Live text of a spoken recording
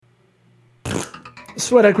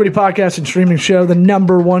Sweat Equity Podcast and Streaming Show, the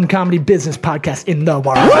 #1 comedy business podcast in the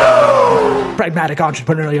world. Pragmatic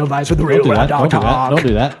entrepreneurial advice with the real dog talk. Don't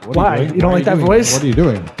do that. Why? You don't like that voice? What are you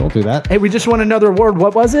doing? Don't do that. Hey, we just won another award.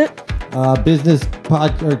 What was it? Business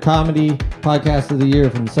comedy podcast of the year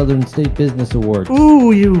from Southern State Business Awards.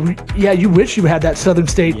 Ooh, you wish you had that Southern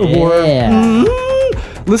State Award.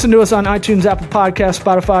 Listen to us on iTunes, Apple Podcasts,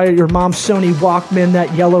 Spotify, your mom's Sony Walkman,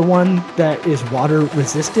 that yellow one that is water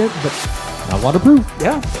resistant, but not waterproof.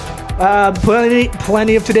 Yeah.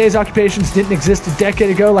 Plenty of today's occupations didn't exist a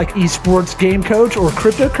decade ago, like esports game coach or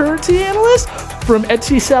cryptocurrency analyst. From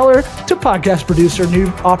Etsy seller to podcast producer, new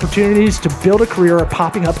opportunities to build a career are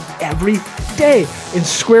popping up every day. And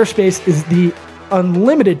Squarespace is the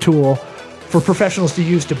unlimited tool for professionals to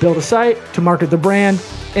use to build a site, to market the brand,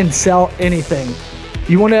 and sell anything.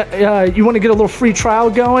 You want to get a little free trial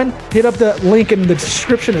going? Hit up the link in the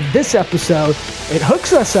description of this episode. It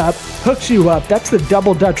hooks you up. That's the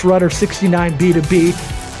Double Dutch Rudder 69 B2B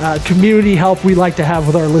community help we like to have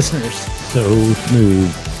with our listeners. So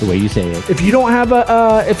smooth the way you say it. If you don't have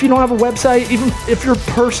a website, even if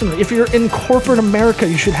you're in corporate America,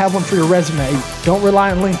 you should have one for your resume. Don't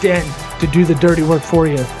rely on LinkedIn to do the dirty work for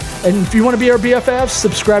you. And if you want to be our BFFs,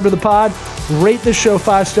 subscribe to the pod, rate the show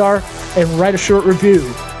 5-star, and write a short review.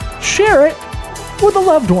 Share it with a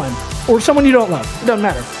loved one or someone you don't love. It doesn't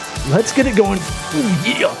matter. Let's get it going. Ooh,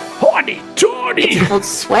 yeah. Horny, Tony. It's called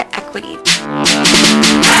Sweat Equity.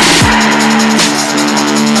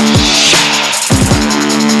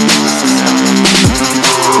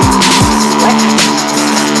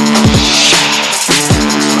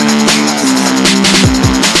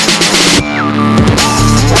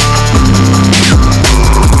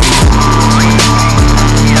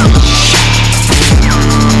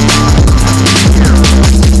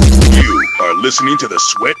 Listening to the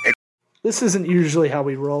Sweat. This isn't usually how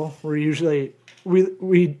we roll. We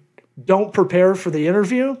don't prepare for the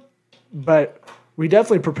interview, but we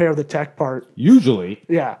definitely prepare the tech part. Usually,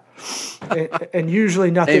 yeah, and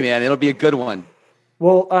usually nothing. Hey man, it'll be a good one.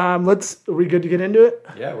 Well, are we good to get into it?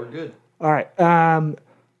 Yeah, we're good. All right,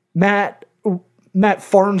 Matt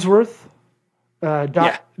Farnsworth,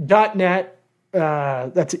 .net.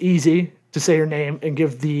 That's easy to say your name and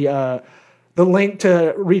give the link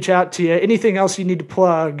to reach out to you. Anything else you need to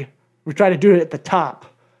plug, we try to do it at the top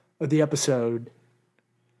of the episode.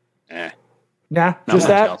 Nah, just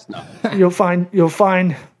that? Else, no. You'll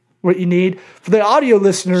find what you need. For the audio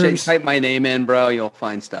listeners, type my name in, bro. You'll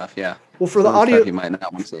find stuff, yeah. Well, for the audio, you might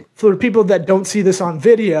not want to see. For the people that don't see this on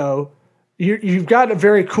video, you've got a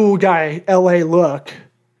very cool guy, LA look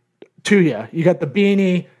to you. You got the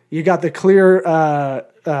beanie, you got the clear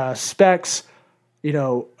specs,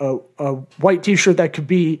 a white t-shirt that could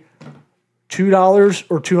be $2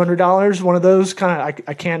 or $200, one of those kind of,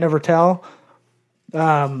 I can't never tell.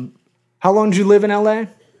 How long did you live in LA?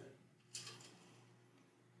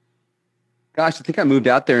 Gosh, I think I moved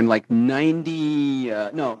out there in like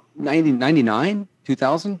 99,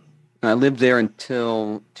 2000. And I lived there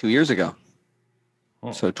until 2 years ago.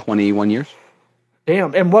 Oh. So 21 years.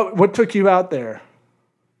 Damn. And what took you out there?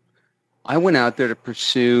 I went out there to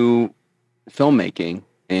pursue filmmaking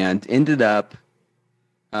and ended up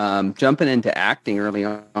jumping into acting early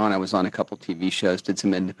on. I was on a couple TV shows, did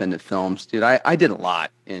some independent films. Dude, I did a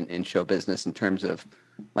lot in show business in terms of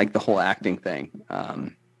like the whole acting thing.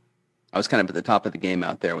 I was kind of at the top of the game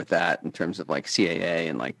out there with that in terms of like CAA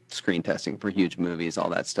and like screen testing for huge movies, all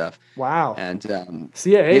that stuff. Wow. And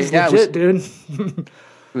CAA is legit, dude.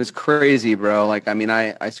 It was crazy, bro. Like, I mean,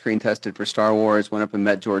 I screen tested for Star Wars, went up and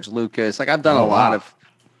met George Lucas. Like, I've done a lot of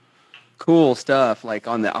cool stuff. Like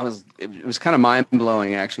it was kind of mind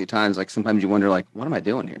blowing actually at times. Like sometimes you wonder, like, what am I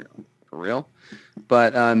doing here? For real?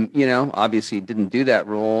 But, obviously didn't do that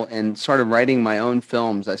role and started writing my own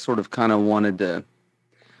films. I sort of kind of wanted to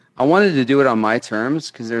do it on my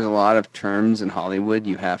terms because there's a lot of terms in Hollywood.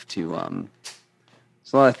 You have to,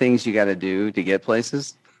 there's a lot of things you got to do to get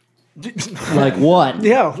places. Like what?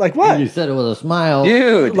 Yeah, like what? You said it with a smile.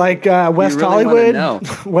 Dude. Like West Hollywood?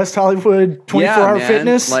 West Hollywood 24-hour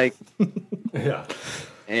fitness? Like, yeah.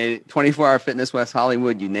 24-hour fitness, West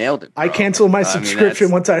Hollywood, you nailed it, bro. I canceled my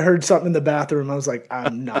subscription once I heard something in the bathroom. I was like, I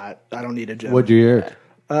don't need a job. What'd you hear?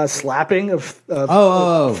 Slapping of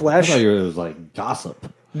flesh. I thought it was like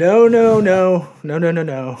gossip. No.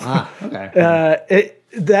 Okay.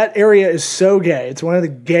 That area is so gay. It's one of the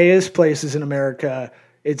gayest places in America.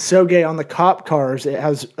 It's so gay. On the cop cars, it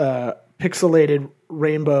has a pixelated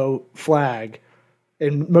rainbow flag.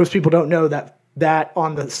 And most people don't know that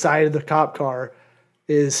on the side of the cop car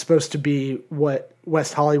is supposed to be what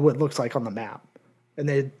West Hollywood looks like on the map. And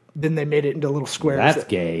then they made it into little squares. That's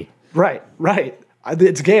gay. Right.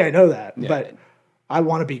 It's gay, I know that, Yeah. but I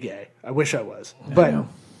want to be gay. I wish I was, but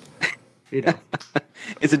you know.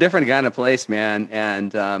 It's a different kind of place, man.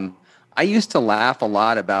 And I used to laugh a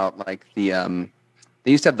lot about like they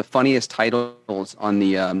used to have the funniest titles on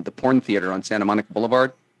the porn theater on Santa Monica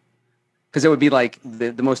Boulevard. Because it would be like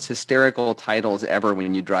the most hysterical titles ever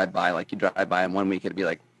when you drive by. Like you drive by and 1 week it'd be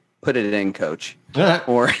like, "Put it in, coach,"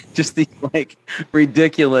 or just these like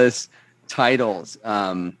ridiculous titles.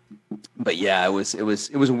 But yeah, it was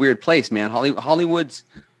a weird place, man. Hollywood's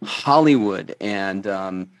Hollywood, and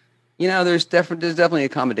there's definitely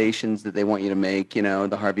accommodations that they want you to make.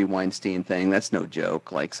 The Harvey Weinstein thing, that's no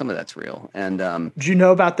joke. Like some of that's real. And Did you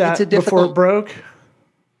know about that before it broke?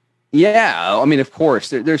 Yeah, I mean, of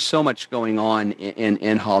course, there's so much going on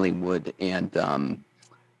in Hollywood, and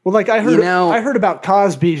well, like I heard about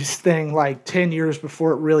Cosby's thing like 10 years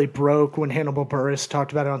before it really broke when Hannibal Buress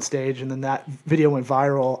talked about it on stage, and then that video went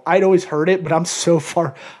viral. I'd always heard it, but I'm so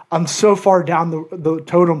far down the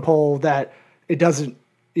totem pole that it doesn't.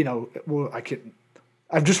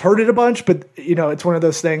 I've just heard it a bunch, but it's one of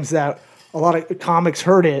those things that a lot of comics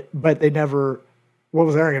heard it, but they never. What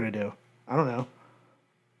was I going to do? I don't know.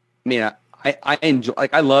 I mean, I enjoy,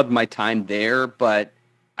 like, I loved my time there, but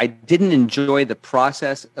I didn't enjoy the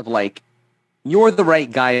process of like, you're the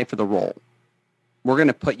right guy for the role. We're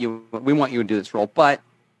going to we want you to do this role, but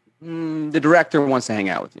the director wants to hang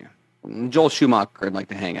out with you. Joel Schumacher would like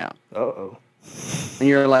to hang out. Uh-oh. And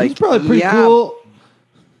you're like, he's probably pretty cool.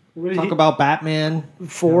 Talk about Batman.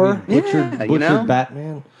 Butchered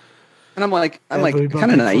Batman. And I'm like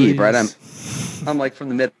kind of naive, right? I'm like from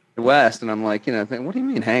the Midwest, and I'm like, thinking, what do you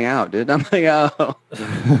mean hang out, dude? I'm like, oh,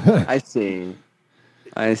 I see.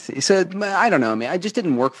 So I don't know, man. I just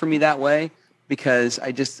didn't work for me that way because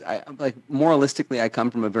I like moralistically, I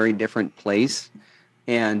come from a very different place,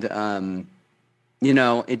 and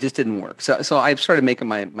it just didn't work. So I started making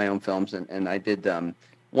my own films, and I did a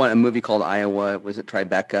movie called Iowa. It was at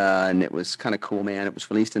Tribeca, and it was kind of cool, man. It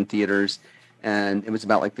was released in theaters, and it was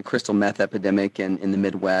about like the crystal meth epidemic in the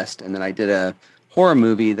Midwest. And then I did a horror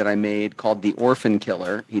movie that I made called The Orphan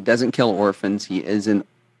Killer. He doesn't kill orphans. He is an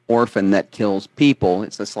orphan that kills people.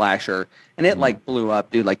 It's a slasher, and it like blew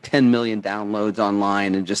up, dude. Like 10 million downloads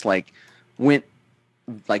online, and just like went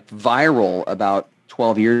like viral about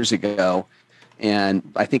 12 years ago. And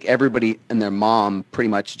I think everybody and their mom pretty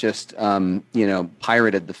much just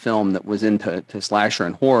pirated the film that was into slasher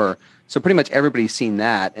and horror. So pretty much everybody's seen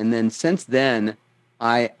that. And then since then,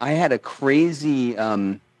 I had a crazy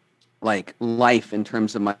like life in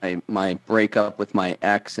terms of my breakup with my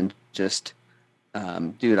ex, and just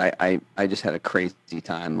dude, I just had a crazy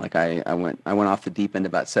time. Like I went off the deep end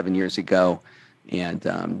about 7 years ago,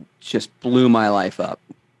 and just blew my life up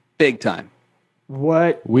big time.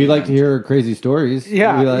 What? We like to hear crazy stories.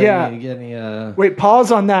 Yeah. Wait,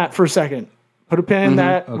 pause on that for a second. Put a pin in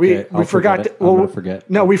that. Okay, we forgot to. Well, forget.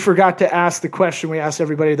 No, we forgot to ask the question we asked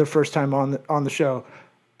everybody the first time on the show.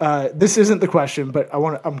 This isn't the question, but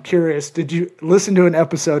I'm curious. Did you listen to an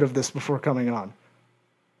episode of this before coming on?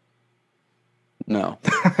 No.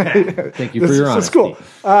 Thank you for your honesty. That's cool.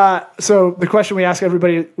 So the question we ask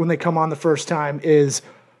everybody when they come on the first time is,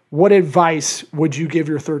 what advice would you give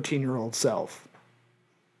your 13-year-old self?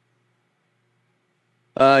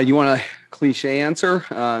 You want a cliche answer?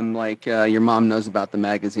 Like your mom knows about the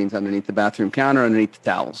magazines underneath the bathroom counter, underneath the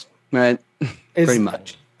towels, right? Pretty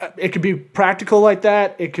much. It could be practical like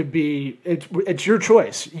that. It could be it's your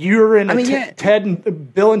choice. You're in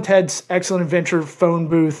Bill and Ted's Excellent Adventure phone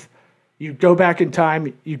booth. You go back in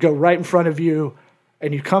time. You go right in front of you,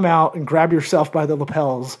 and you come out and grab yourself by the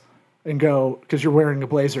lapels and go, because you're wearing a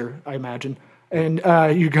blazer, I imagine, and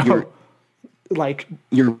you go. Like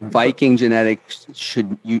your Viking genetics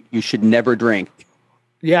you should never drink.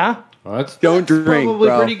 Yeah. Well, don't drink. Probably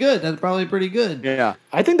bro. Pretty good. That's probably pretty good. Yeah.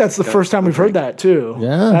 I think that's the first time we've heard that too.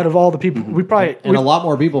 Yeah. Out of all the people, a lot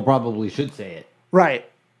more people probably should say it. Right.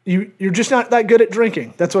 You're just not that good at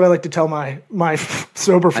drinking. That's what I like to tell my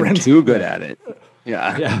sober friends. I'm too good at it.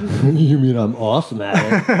 Yeah. Yeah. You mean I'm awesome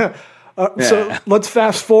at it? So let's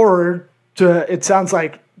fast forward to. It sounds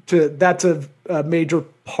like that's a major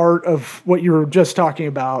part of what you were just talking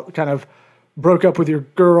about. Kind of broke up with your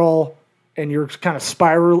girl, and you're kind of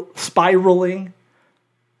spiraling.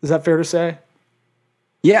 Is that fair to say?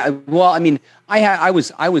 Yeah. Well, I mean, I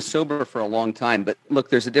was sober for a long time, but look,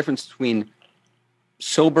 there's a difference between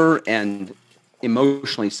sober and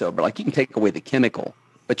emotionally sober. Like you can take away the chemical,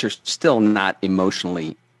 but you're still not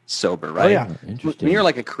emotionally sober, right? Oh, yeah. Interesting. When you're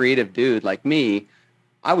like a creative dude like me,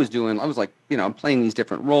 I was like, I'm playing these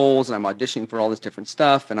different roles, and I'm auditioning for all this different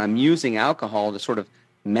stuff, and I'm using alcohol to sort of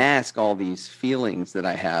mask all these feelings that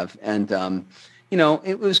I have. And,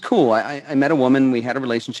 it was cool. I met a woman, we had a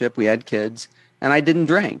relationship, we had kids, and I didn't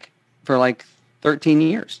drink for like 13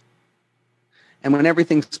 years. And when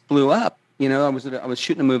everything blew up, I was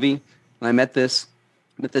shooting a movie, and I met this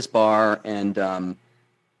bar, and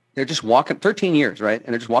they're just walking 13 years, right?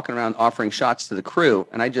 And they're just walking around offering shots to the crew,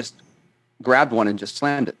 and I just grabbed one and just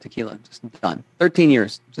slammed it, tequila, just done. 13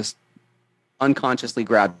 years, just unconsciously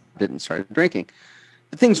grabbed it and started drinking.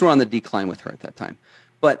 The things were on the decline with her at that time.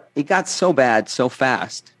 But it got so bad so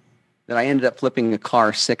fast that I ended up flipping a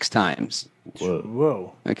car 6 times.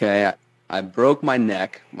 Whoa. Okay, I broke my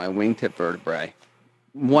neck, my wingtip vertebrae.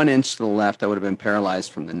 1 inch to the left, I would have been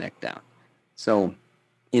paralyzed from the neck down. So,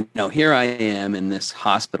 here I am in this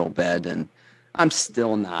hospital bed, and I'm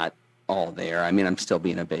still not all there. I mean, I'm still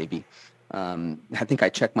being a baby. I think I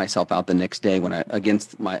checked myself out the next day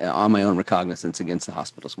on my own recognizance against the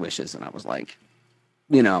hospital's wishes, and I was like,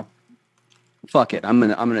 fuck it, I'm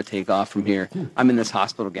gonna take off from here. I'm in this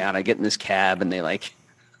hospital gown. I get in this cab, and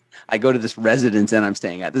I go to this residence inn I'm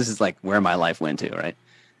staying at. This is like where my life went to, right?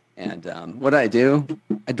 And what did I do?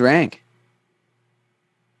 I drank.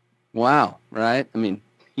 Wow, right? I mean,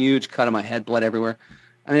 huge cut on my head, blood everywhere.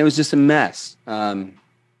 I mean, it was just a mess.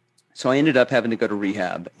 So I ended up having to go to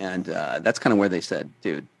rehab, and that's kind of where they said,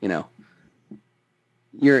 dude,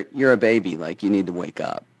 you're a baby. Like, you need to wake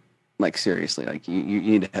up. Like, seriously, like you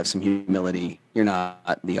need to have some humility. You're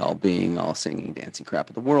not the all being, all singing, dancing crap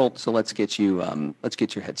of the world. So let's get your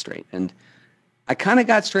head straight. And I kind of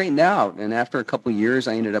got straightened out. And after a couple of years,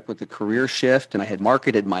 I ended up with a career shift, and I had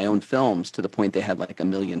marketed my own films to the point they had like 1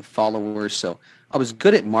 million followers. So I was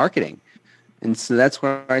good at marketing. And so that's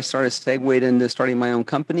where I started segued into starting my own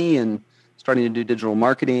company and starting to do digital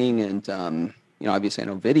marketing. And, obviously I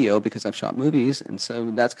know video because I've shot movies. And so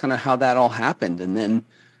that's kind of how that all happened. And then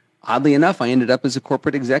oddly enough, I ended up as a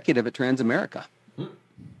corporate executive at Transamerica.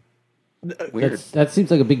 Weird. That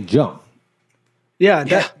seems like a big jump. Yeah,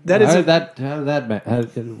 that is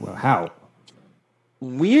how?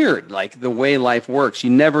 Weird, like the way life works.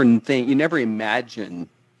 You never imagine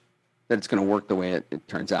that it's going to work the way it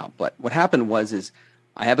turns out. But what happened is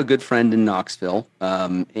I have a good friend in Knoxville,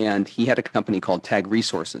 and he had a company called Tag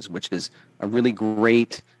Resources, which is a really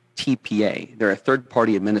great TPA. They're a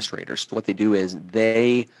third-party administrator. So what they do is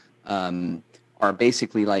they are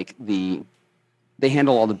basically like they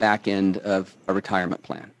handle all the back end of a retirement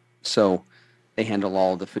plan. So they handle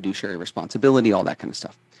all the fiduciary responsibility, all that kind of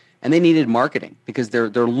stuff. And they needed marketing because their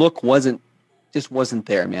look wasn't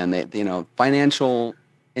there, man. They financial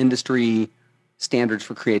industry standards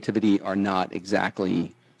for creativity are not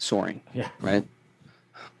exactly soaring. Yeah. Right.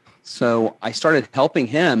 So I started helping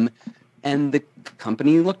him, and the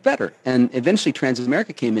company looked better. And eventually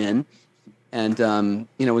Transamerica came in and,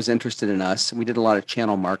 was interested in us. We did a lot of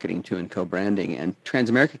channel marketing too and co-branding, and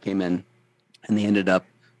Transamerica came in, and they ended up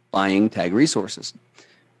buying Tag Resources.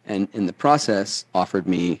 And in the process offered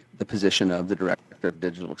me the position of the director of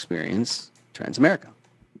digital experience, Transamerica.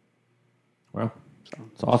 Wow.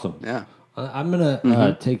 It's awesome. Yeah. I'm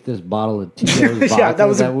gonna take this bottle of Tito's vodka. Yeah, that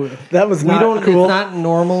was not cool. It's not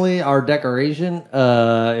normally our decoration.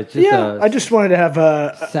 It's just I just wanted to have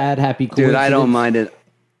a sad, happy coincidence. Dude, I don't mind it.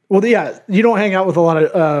 Well, yeah, you don't hang out with a lot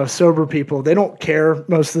of sober people. They don't care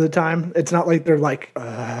most of the time. It's not like they're like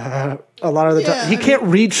a lot of the time. He can't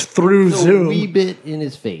reach through Zoom. A wee bit in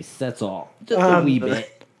his face. That's all. Just a wee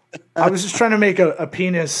bit. I was just trying to make a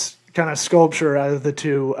penis kind of sculpture out of the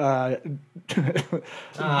two.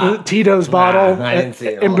 Tito's bottle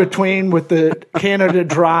in between with the Canada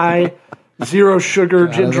Dry, 0 sugar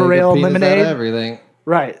ginger ale lemonade. Everything.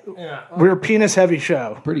 Right. Yeah. We're a penis heavy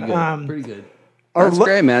show. Pretty good. Pretty good. That's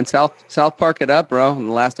great, man. South Park it up, bro. In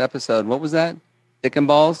the last episode, what was that? Dick and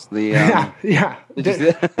balls. Yeah. I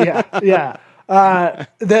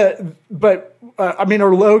mean,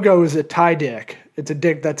 our logo is a tie dick. It's a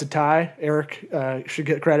dick that's a tie. Eric should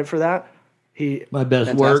get credit for that. My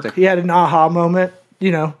best Fantastic. work. He had an aha moment.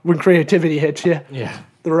 When creativity hits you. Yeah.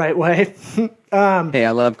 The right way. Hey,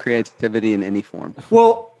 I love creativity in any form.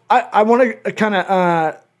 Well, I want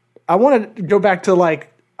to I want to go back to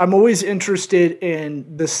I'm always interested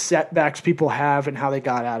in the setbacks people have and how they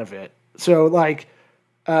got out of it. So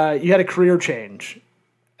you had a career change.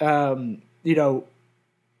 How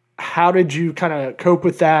did you kind of cope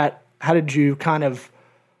with that? How did you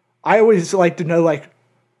I always like to know,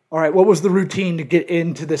 all right, what was the routine to get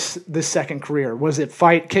into this second career? Was it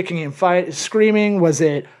kicking and screaming? Was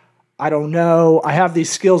it, I don't know, I have these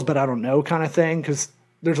skills, but I don't know kind of thing? Because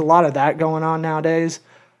there's a lot of that going on nowadays.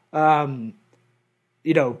 I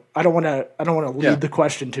don't want to lead the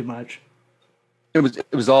question too much.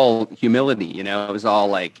 It was all humility, It was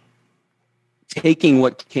all taking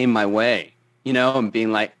what came my way and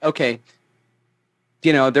being like, okay,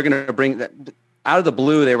 they're going to bring that out of the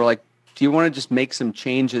blue. They were like, do you want to just make some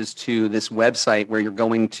changes to this website where you're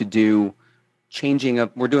going to do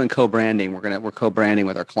we're doing co-branding. We're co-branding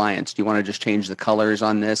with our clients. Do you want to just change the colors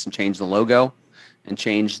on this and change the logo and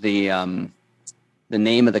change the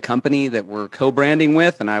name of the company that we're co-branding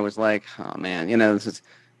with? And I was like, oh man, this is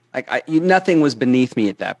like, nothing was beneath me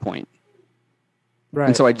at that point. Right.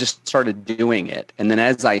 And so I just started doing it. And then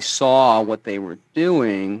as I saw what they were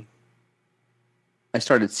doing, I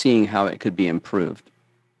started seeing how it could be improved.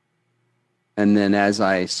 And then as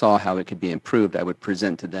I saw how it could be improved, I would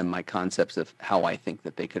present to them my concepts of how I think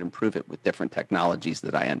that they could improve it with different technologies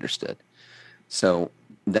that I understood. So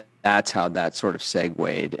that's how that sort of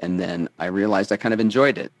segued. And then I realized I kind of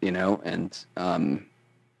enjoyed it, and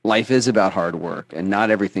life is about hard work, and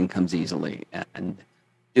not everything comes easily, and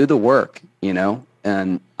do the work,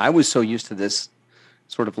 And I was so used to this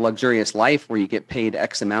sort of luxurious life where you get paid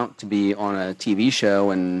X amount to be on a TV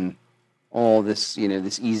show and all this,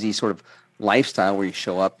 this easy sort of lifestyle where you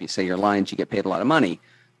show up, you say your lines, you get paid a lot of money.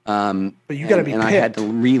 But you got to be picked. And I had to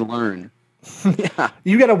relearn. Yeah.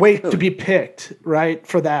 You got to wait to be picked, right,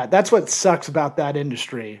 for that. That's what sucks about that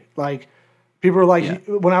industry. Like, people are like,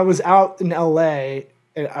 when I was out in LA,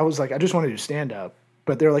 and I was like, I just want to do stand-up.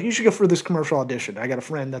 But they're like, you should go for this commercial audition. I got a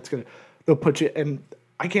friend they'll put you, and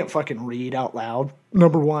I can't fucking read out loud,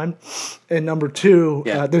 number one. And number two,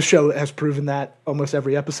 this show has proven that almost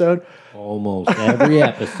every episode. Almost every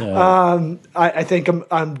episode. I think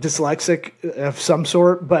I'm dyslexic of some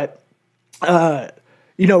sort, but,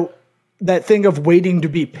 that thing of waiting to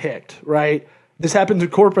be picked, right? This happens in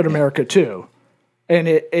corporate America too. And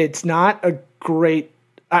it's not a great,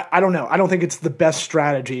 I don't know. I don't think it's the best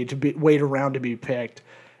strategy to wait around to be picked.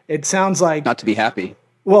 It sounds like not to be happy.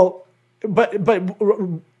 Well, but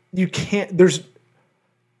you can't,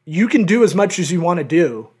 you can do as much as you want to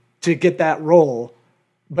do to get that role,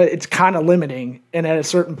 but it's kind of limiting. And at a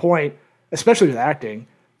certain point, especially with acting.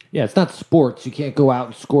 Yeah, it's not sports. You can't go out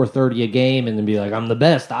and score 30 a game and then be like, I'm the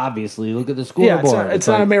best, obviously. Look at the scoreboard. Yeah, it's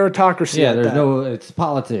not a meritocracy. Yeah, it's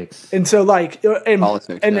politics. And so,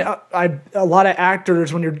 politics, a lot of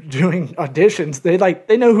actors, when you're doing auditions,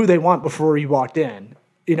 they know who they want before you walked in.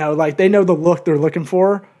 They know the look they're looking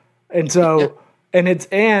for. And so,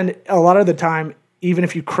 and a lot of the time, even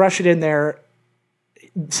if you crush it in there,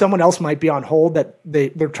 someone else might be on hold that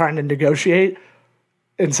they're trying to negotiate.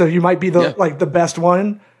 And so you might be the best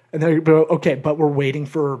one. And then you go, okay, but we're waiting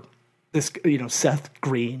for this, Seth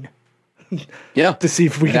Green. To see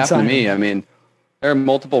if we can sign him. To me. I mean, there are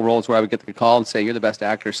multiple roles where I would get the call and say, you're the best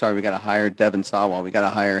actor. Sorry, we got to hire Devin Sawa. We got to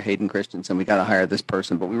hire Hayden Christensen. We got to hire this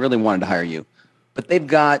person. But we really wanted to hire you. But they've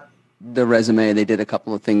got the resume. They did a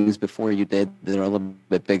couple of things before you did that are a little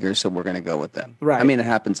bit bigger, so we're going to go with them. Right. I mean, it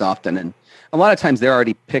happens often. And a lot of times they're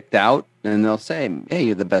already picked out, and they'll say, hey,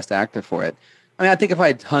 you're the best actor for it. I mean, I think if I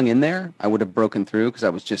had hung in there, I would have broken through because I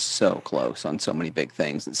was just so close on so many big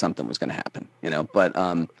things that something was going to happen, But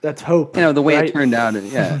that's hope. The way right? it turned out,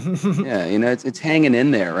 it's hanging in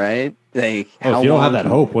there, right? If you don't have that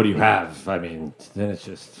hope, what do you have? I mean, then it's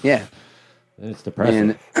just then it's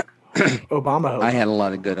depressing. And Obama hope. I had a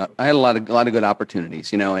lot of good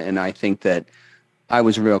opportunities, and I think that I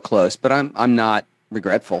was real close, but I'm not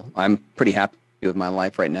regretful. I'm pretty happy with my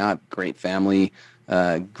life right now. I have a great family.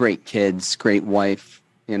 Great kids, great wife,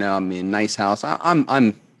 nice house.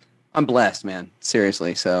 I'm blessed, man.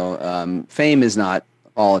 Seriously. So, fame is not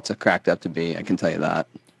all it's cracked up to be. I can tell you that.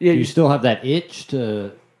 Yeah. Do you still have that itch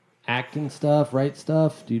to act and stuff, write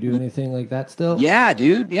stuff? Do you do anything like that still? Yeah,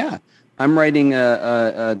 dude. Yeah. I'm writing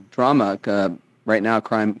a drama right now,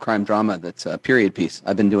 crime drama. That's a period piece.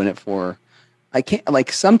 I've been doing it for,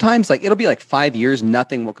 sometimes it'll be 5 years.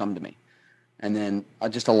 Nothing will come to me. And then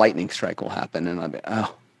just a lightning strike will happen, and I'll be, I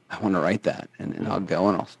want to write that. And I'll go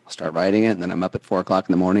and I'll start writing it, and then I'm up at 4 o'clock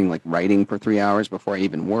in the morning, writing for 3 hours before I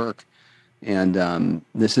even work. And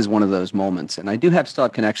this is one of those moments. And I do still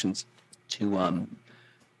have connections to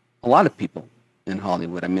a lot of people in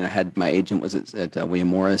Hollywood. I mean, I had my agent was at William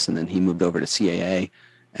Morris, and then he moved over to CAA.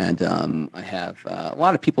 And I have a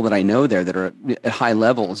lot of people that I know there that are at high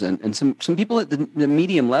levels, and some people at the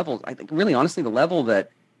medium levels. I think, really, honestly, the level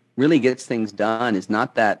that really gets things done is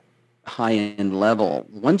not that high-end level.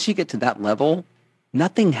 Once you get to that level,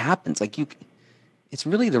 nothing happens. It's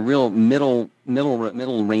really the real middle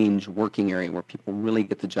range working area where people really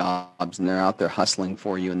get the jobs, and they're out there hustling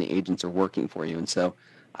for you, and the agents are working for you. And so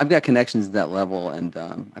I've got connections at that level, and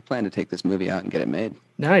I plan to take this movie out and get it made.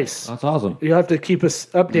 Nice. That's awesome. You'll have to keep us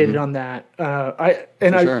updated on that. I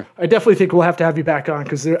definitely think we'll have to have you back on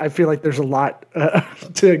because I feel like there's a lot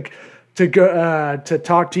to to go to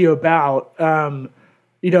talk to you about.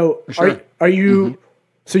 Sure. Are you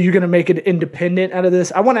so you're going to make it independent out of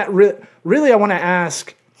this? I want to really I want to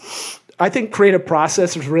ask. I think creative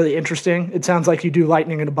process is really interesting. It sounds like you do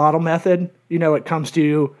lightning in a bottle method. It comes to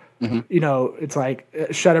you. It's like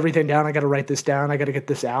shut everything down. I got to write this down. I got to get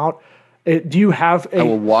this out. Do you have I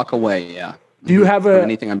will walk away. Yeah. Do you have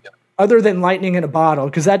anything I'm doing? Other than lightning in a bottle?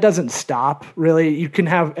 Because that doesn't stop really. You can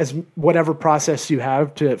have as whatever process you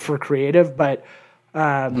have for creative, but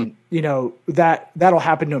that'll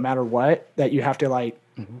happen no matter what. That you have to like.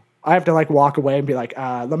 I have to like walk away and be like,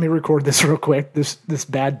 let me record this real quick. This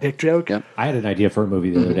bad dick joke. Yep. I had an idea for a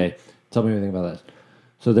movie the other day. Tell me anything about this.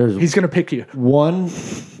 So he's gonna pick you. One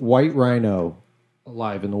white rhino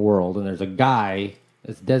alive in the world, and there's a guy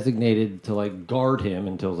that's designated to like guard him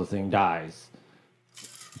until the thing dies.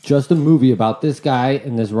 Just a movie about this guy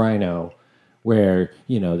and this rhino, where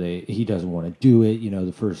he doesn't want to do it.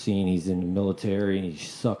 The first scene he's in the military and he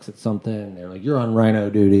sucks at something. And they're like, "You're on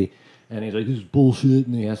rhino duty." And he's like, "This is bullshit,"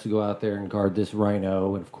 and he has to go out there and guard this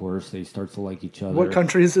rhino. And of course, they start to like each other. What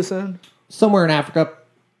country is this in? Somewhere in Africa,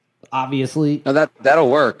 obviously. No, that'll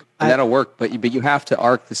work. That'll work. But you have to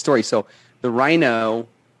arc the story. So the rhino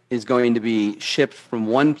is going to be shipped from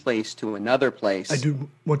one place to another place. I do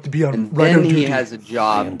want to be on and rhino then he duty. has a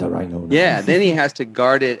job. I am the rhino now. Yeah, then he has to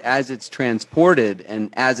guard it as it's transported, and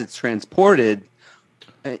as it's transported,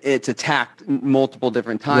 it's attacked multiple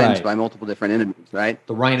different times Right. by multiple different enemies, right?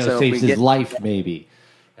 The rhino So saves we his get- life, maybe,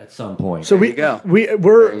 at some point. So There you go. we're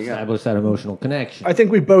There you go. Establish that emotional connection. I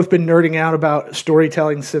think we've both been nerding out about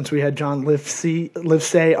storytelling since we had John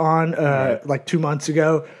Livesay on like 2 months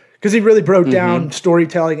ago, because he really broke down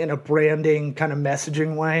storytelling in a branding kind of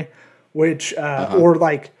messaging way, which or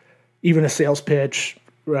like even a sales pitch,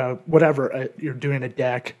 whatever you're doing a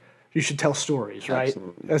deck, you should tell stories, right?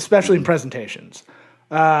 Absolutely. Especially in presentations.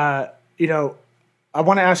 I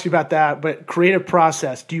want to ask you about that, but creative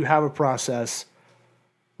process. Do you have a process?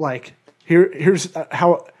 Like here's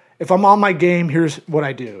how. If I'm on my game, here's what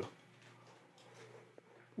I do.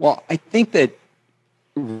 Well, I think that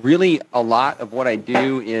really a lot of what I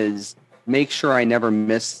do is make sure I never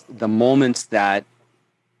miss the moments of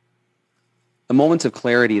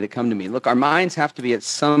clarity that come to me. Look, our minds have to be at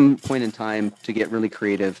some point in time to get really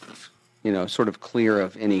creative, sort of clear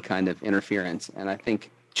of any kind of interference. And I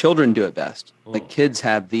think children do it best. Like kids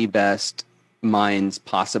have the best minds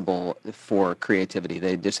possible for creativity.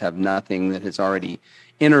 They just have nothing that has already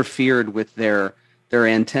interfered with their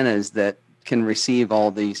antennas that can receive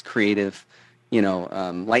all these creative,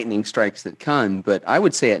 lightning strikes that come. But I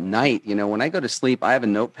would say at night, when I go to sleep, I have a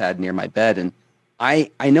notepad near my bed, and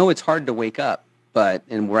I know it's hard to wake up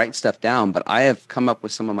and write stuff down, but I have come up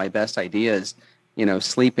with some of my best ideas,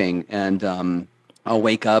 sleeping, and I'll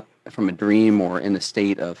wake up from a dream or in a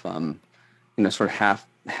state of, sort of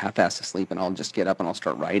half-assed asleep, and I'll just get up and I'll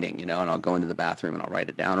start writing, and I'll go into the bathroom and I'll write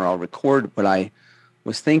it down, or I'll record what I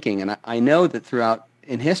was thinking. And I know that throughout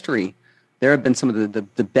in history, there have been some of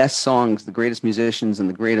the best songs, the greatest musicians, and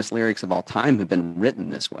the greatest lyrics of all time have been written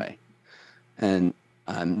this way. And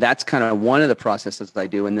that's kind of one of the processes I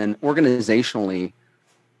do. And then organizationally,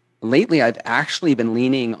 lately I've actually been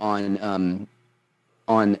leaning on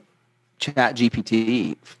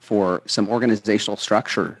ChatGPT for some organizational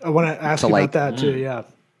structure. I want to ask you about that too. Yeah.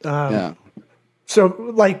 Yeah. So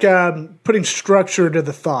like putting structure to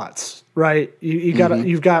the thoughts, right?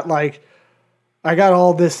 You've got like, I got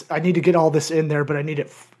all this, I need to get all this in there, but I need it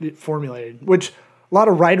formulated, which a lot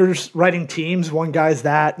of writers, writing teams, one guy's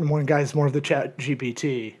that and one guy's more of the Chat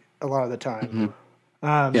GPT a lot of the time.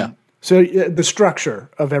 So the structure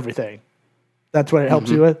of everything, that's what it helps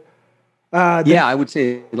you with? I would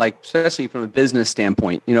say, like, especially from a business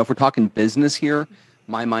standpoint, if we're talking business here,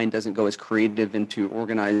 my mind doesn't go as creative into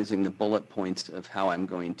organizing the bullet points of how I'm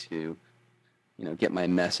going to, get my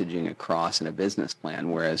messaging across in a business plan,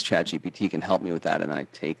 whereas ChatGPT can help me with that. And then I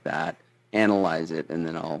take that, analyze it, and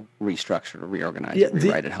then I'll restructure, reorganize it,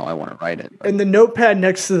 rewrite it how I want to write it. And the notepad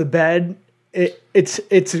next to the bed,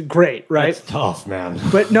 it's great, right? It's tough, man.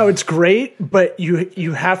 But no, it's great, but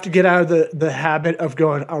you have to get out of the habit of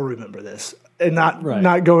going, I'll remember this, and not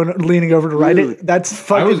leaning over to write it. That's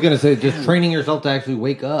fucking. I was going to say, just training yourself to actually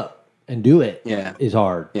wake up and do it is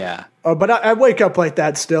hard. Yeah. But I wake up like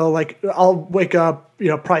that still. Like I'll wake up,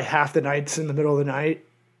 probably half the nights in the middle of the night.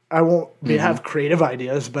 I won't have creative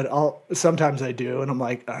ideas, but sometimes I do, and I'm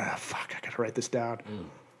like, fuck, I gotta write this down.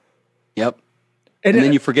 Yep. And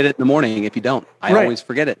then you forget it in the morning if you don't. I always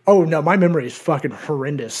forget it. Oh, no, my memory is fucking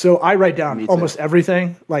horrendous. So I write down almost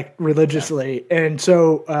everything, like religiously. Yeah. And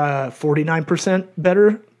so 49%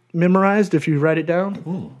 better memorized if you write it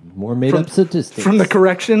down. More made-up statistics. From the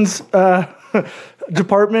corrections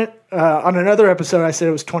department. On another episode, I said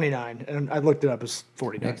it was 29, and I looked it up as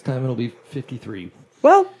 49. Next time it'll be 53.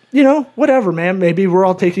 Well, whatever, man. Maybe we're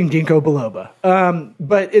all taking ginkgo biloba.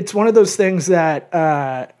 But it's one of those things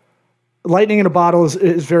that lightning in a bottle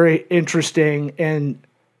is very interesting, and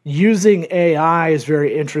using AI is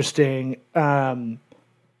very interesting. How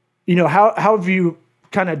have you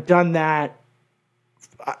kind of done that?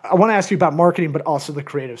 I want to ask you about marketing, but also the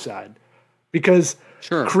creative side, because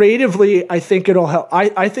creatively, I think it'll help.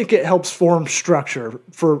 I think it helps form structure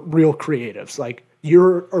for real creatives. Like,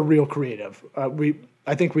 you're a real creative.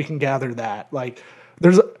 I think we can gather that. Like,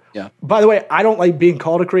 by the way, I don't like being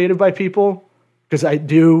called a creative by people, because I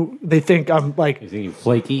do. They think I'm like. You think you're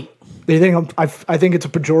flaky? They think I think it's a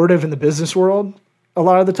pejorative in the business world a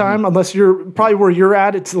lot of the time. Unless you're probably where you're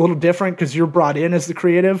at, it's a little different because you're brought in as the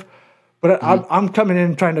creative. But I'm coming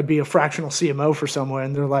in trying to be a fractional CMO for someone,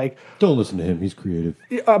 and they're like, "Don't listen to him. He's creative."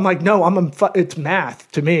 I'm like, "No, it's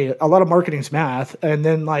math to me. A lot of marketing's math, and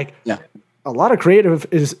then a lot of creative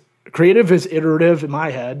is iterative in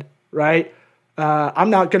my head, right?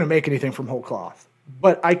 I'm not going to make anything from whole cloth,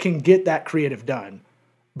 but I can get that creative done.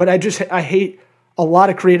 But I hate a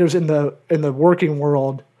lot of creatives in the working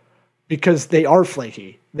world because they are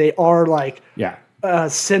flaky. They are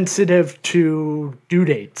sensitive to due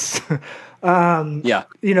dates. All that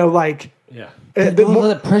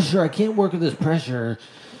pressure. I can't work with this pressure.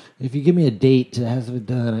 If you give me a date to have it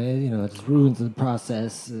done, it just ruins the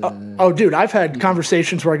process. Dude, I've had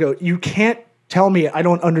conversations where I go, you can't tell me I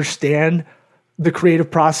don't understand the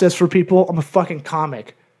creative process for people. I'm a fucking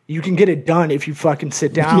comic. You can get it done if you fucking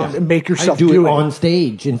sit down and make yourself do it. On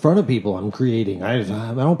stage in front of people. I'm creating. I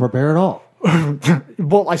don't prepare at all.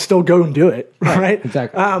 Well, I still go and do it, right?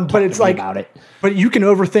 Exactly. But it's like, about it. But you can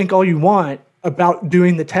overthink all you want about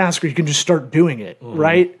doing the task, or you can just start doing it,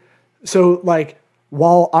 right? So,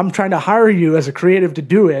 while I'm trying to hire you as a creative to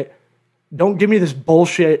do it, don't give me this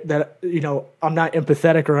bullshit that I'm not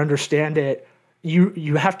empathetic or understand it.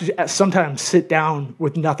 You have to sometimes sit down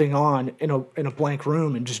with nothing on in a blank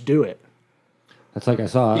room and just do it. That's like I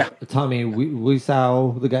saw Tommy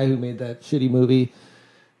Wiseau, the guy who made that shitty movie.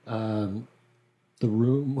 The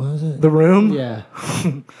Room, what was it? The Room? Yeah.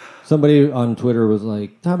 Somebody on Twitter was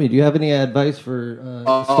like, Tommy, do you have any advice for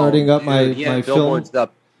starting up my film? Billboards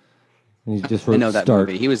up. And he just wrote I know that start.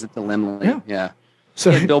 movie. He was at the Limley. Yeah.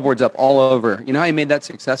 So he had billboards up all over. You know how he made that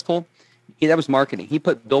successful? That was marketing. He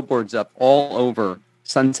put billboards up all over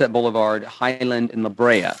Sunset Boulevard, Highland, and La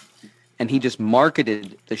Brea. And he just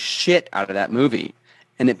marketed the shit out of that movie.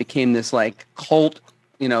 And it became this cult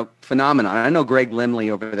phenomenon. I know Greg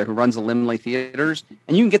Limley over there who runs the Limley theaters,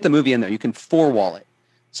 and you can get the movie in there. You can four-wall it.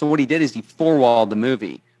 So what he did is he four-walled the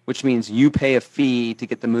movie, which means you pay a fee to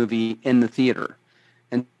get the movie in the theater.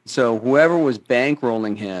 And so whoever was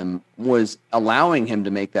bankrolling him was allowing him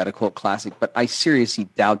to make that a cult classic, but I seriously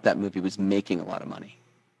doubt that movie was making a lot of money.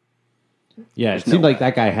 Yeah, it seemed like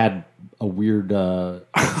that guy had a weird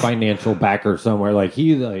financial backer somewhere. I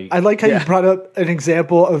like how you brought up an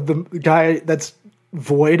example of the guy that's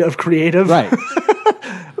void of creative. Right.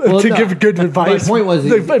 Give good advice. My point was...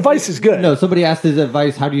 The advice is good. No, somebody asked his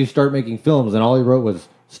advice, how do you start making films? And all he wrote was,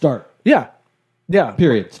 start. Yeah. Yeah.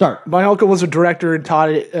 Period. Start. My uncle was a director and taught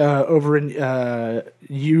it over in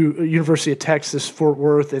University of Texas, Fort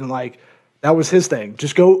Worth, and that was his thing.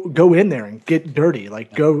 Just go in there and get dirty.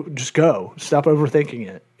 Just go. Stop overthinking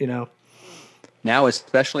it, Now,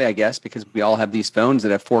 especially, I guess, because we all have these phones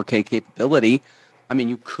that have 4K capability. I mean,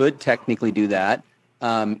 you could technically do that.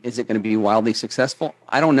 Is it going to be wildly successful?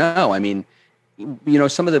 I don't know. I mean,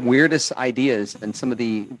 some of the weirdest ideas and some of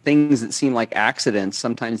the things that seem like accidents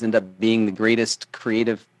sometimes end up being the greatest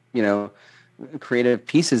creative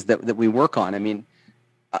pieces that we work on. I mean,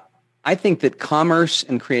 I think that commerce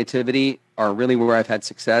and creativity are really where I've had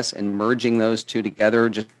success in merging those two together,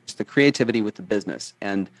 just the creativity with the business.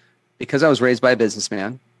 And because I was raised by a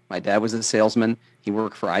businessman, my dad was a salesman. He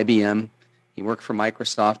worked for IBM. He worked for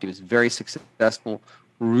Microsoft. He was very successful,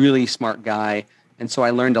 really smart guy. And so I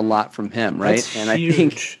learned a lot from him, right? That's and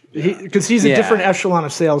huge. I think because he's a different echelon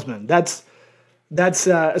of salesman. That's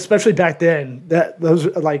especially back then. Those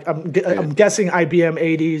I'm guessing IBM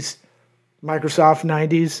 80s, Microsoft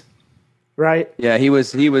 90s, right? Yeah, he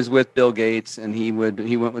was with Bill Gates, and he went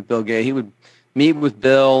with Bill Gates. He would meet with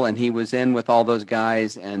Bill, and he was in with all those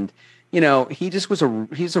guys, and he just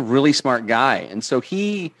he's a really smart guy, and so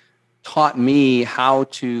he taught me how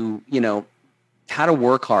to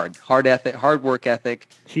work hard work ethic.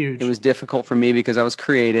 Huge. It was difficult for me because I was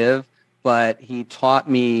creative, but he taught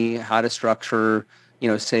me how to structure,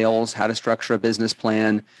 sales, how to structure a business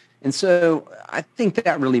plan. And so I think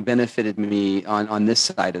that really benefited me on this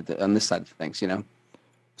side of things,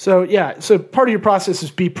 So yeah, so part of your process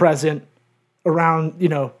is be present around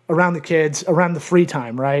the kids, around the free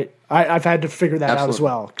time, right? I've had to figure that out as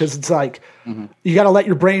well, because it's like you got to let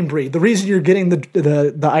your brain breathe. The reason you're getting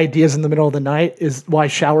the ideas in the middle of the night is why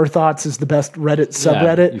Shower Thoughts is the best Reddit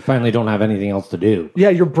subreddit. You finally don't have anything else to do. Yeah,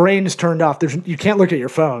 your brain is turned off. You can't look at your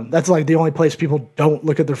phone. That's like the only place people don't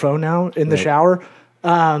look at their phone now, in the shower.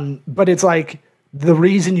 But it's like the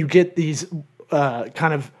reason you get these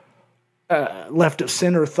kind of left of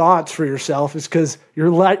center thoughts for yourself is because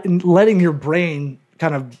you're letting your brain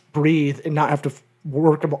kind of breathe and not have to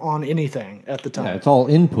work on anything at the time. Yeah, it's all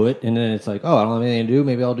input, and then it's like, oh, I don't have anything to do.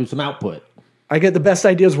 Maybe I'll do some output. I get the best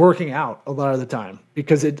ideas working out a lot of the time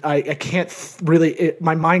because I can't really.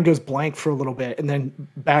 My mind goes blank for a little bit, and then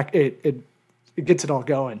back it gets it all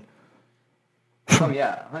going. Oh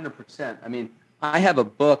yeah, 100%. I mean, I have a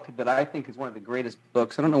book that I think is one of the greatest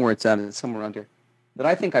books. I don't know where it's at. It's somewhere around here. That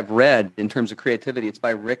I think I've read in terms of creativity. It's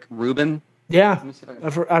by Rick Rubin. Yeah,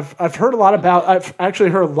 I've heard a lot about. I've actually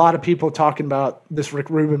heard a lot of people talking about this Rick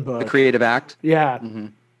Rubin book, The Creative Act. Yeah,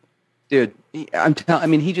 Dude,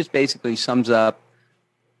 he just basically sums up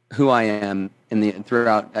who I am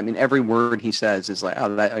throughout. I mean, every word he says is like,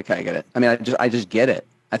 oh, okay, I get it. I mean, I just get it.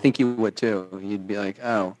 I think you would too. You'd be like,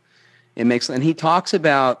 oh, it makes. And he talks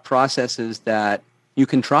about processes that you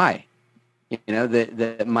can try,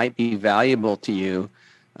 that might be valuable to you.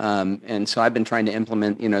 And so I've been trying to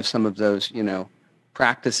implement, some of those,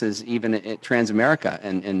 practices even at Transamerica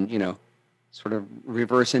and sort of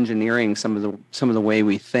reverse engineering some of the way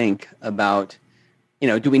we think about,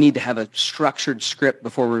 do we need to have a structured script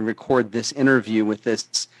before we record this interview with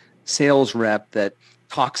this sales rep that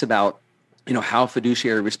talks about, how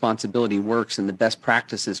fiduciary responsibility works and the best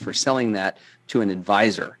practices for selling that to an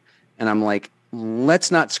advisor. And I'm like,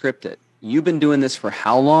 let's not script it. You've been doing this for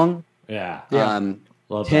how long? Yeah.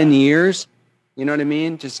 10 years. You know what I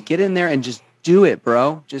mean? Just get in there and just do it,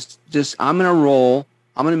 bro. Just I'm going to roll.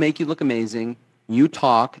 I'm going to make you look amazing. You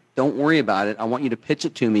talk. Don't worry about it. I want you to pitch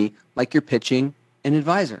it to me like you're pitching an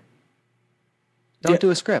advisor. Don't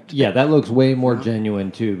do a script. Yeah, that looks way more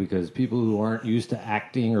genuine too, because people who aren't used to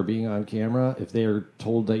acting or being on camera, if they are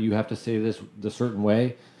told that you have to say this the certain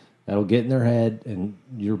way, that'll get in their head, and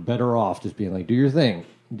you're better off just being like, do your thing.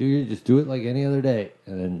 Just do it like any other day,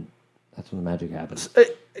 and then that's when the magic happens.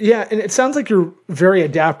 Yeah, and it sounds like you're very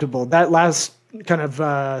adaptable. That last kind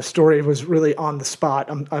of story was really on the spot,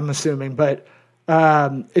 I'm assuming, but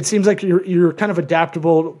it seems like you're kind of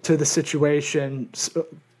adaptable to the situation.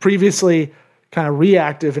 Previously, kind of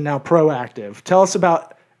reactive, and now proactive. Tell us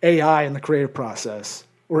about AI in the creative process,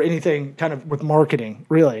 or anything kind of with marketing,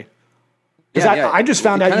 really. Because I just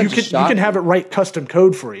found out you can have it write custom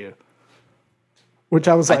code for you. Which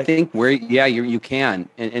I was like, I think you can,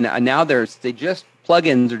 and now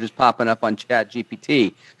plugins are just popping up on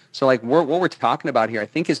ChatGPT. So like what we're talking about here, I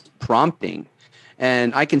think, is prompting,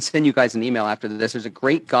 and I can send you guys an email after this. There's a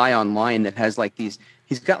great guy online that has like these.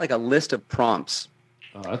 He's got like a list of prompts.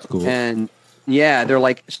 Oh, that's cool. And yeah, they're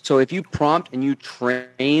like, so if you prompt and you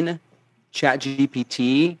train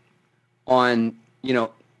ChatGPT on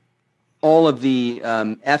all of the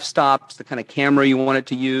f-stops, the kind of camera you want it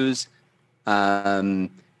to use.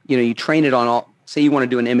 You train it on all, say you want to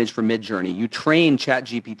do an image for Midjourney, you train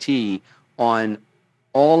ChatGPT on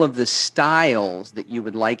all of the styles that you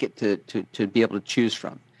would like it to be able to choose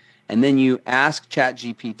from. And then you ask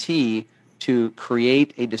ChatGPT to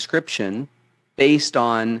create a description based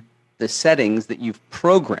on the settings that you've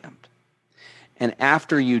programmed. And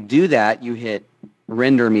after you do that, you hit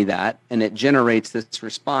render me that, and it generates this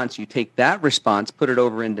response. You take that response, put it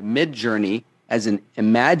over into Midjourney as an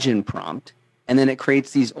imagine prompt, and then it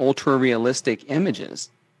creates these ultra realistic images.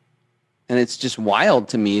 And it's just wild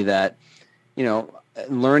to me that,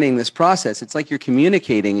 learning this process, it's like you're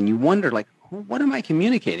communicating and you wonder, like, what am I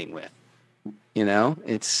communicating with?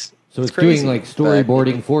 It's doing like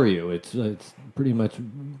storyboarding for you. It's pretty much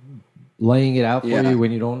laying it out for you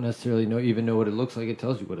when you don't necessarily even know what it looks like. It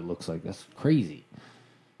tells you what it looks like. That's crazy.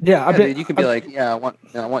 Yeah, you could be like, I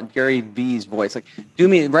want Gary V's voice. Like,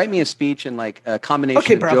 write me a speech in like a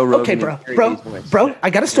combination of Joe Rogan and Gary V's voice. Bro, I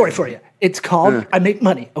got a story for you. It's called I Make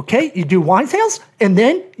Money. Okay, you do wine sales, and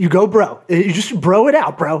then you go bro. You just bro it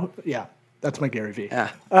out, bro. Yeah, that's my Gary V. Yeah.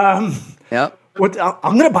 Yep.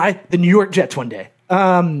 I'm gonna buy the New York Jets one day.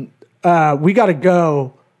 We got to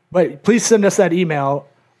go, but please send us that email.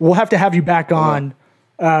 We'll have to have you back on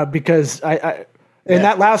because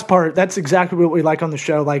that last part, that's exactly what we like on the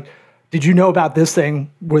show. Like, did you know about this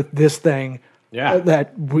thing with this thing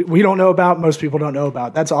that we don't know about, most people don't know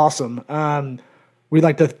about? That's awesome. We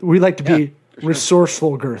like to be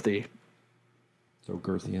resourceful, girthy. So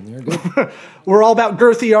girthy in there. Good. We're all about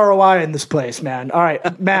girthy ROI in this place, man. All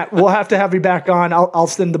right, Matt, we'll have to have you back on. I'll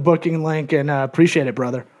send the booking link and appreciate it,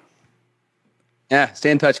 brother. Yeah,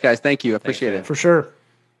 stay in touch, guys. Thank you. I appreciate it. For sure.